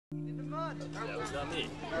That was not me.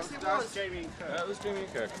 That was Jamie and Kirk. That was Jamie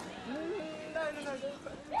and Kirk.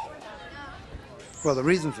 Well, the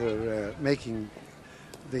reason for making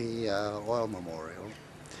the oil memorial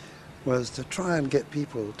was to try and get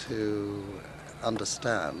people to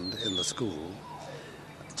understand in the school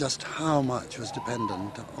just how much was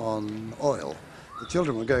dependent on oil. The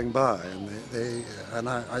children were going by and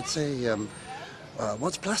I'd say,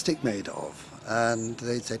 what's plastic made of? And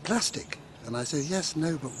they'd say, plastic. And I say, yes,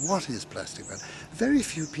 no, but what is plastic? Very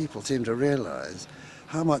few people seem to realize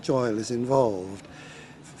how much oil is involved.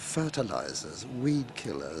 Fertilizers, weed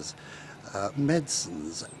killers,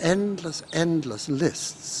 medicines, endless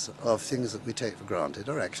lists of things that we take for granted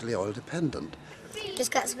are actually oil dependent. It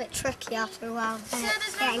just gets a bit tricky after a while. And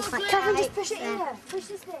it's getting quite Kevin, tight. just push it in here. Push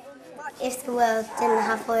this bit in. If the world didn't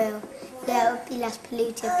have oil, yeah, it would be less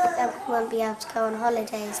polluted, but then we won't be able to go on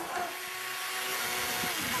holidays.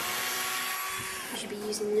 We should be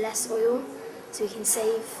using less oil so we can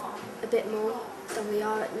save a bit more than we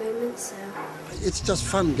are at the moment. So It's just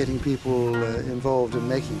fun getting people involved in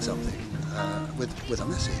making something with a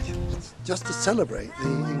message. It's just to celebrate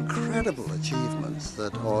the incredible achievements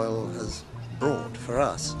that oil has brought for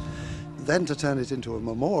us. Then to turn it into a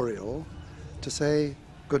memorial to say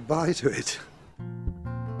goodbye to it.